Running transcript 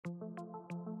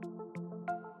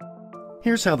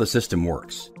Here's how the system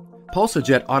works.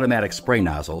 AutoJet automatic spray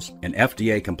nozzles and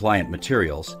FDA-compliant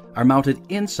materials are mounted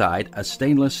inside a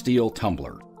stainless steel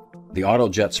tumbler. The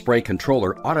AutoJet spray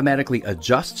controller automatically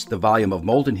adjusts the volume of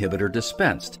mold inhibitor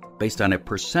dispensed based on a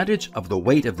percentage of the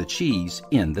weight of the cheese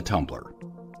in the tumbler.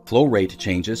 Flow rate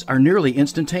changes are nearly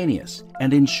instantaneous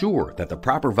and ensure that the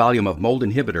proper volume of mold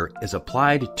inhibitor is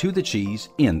applied to the cheese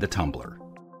in the tumbler.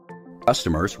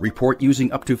 Customers report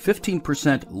using up to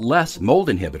 15% less mold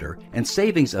inhibitor and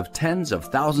savings of tens of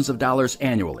thousands of dollars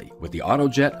annually with the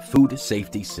AutoJet food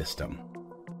safety system.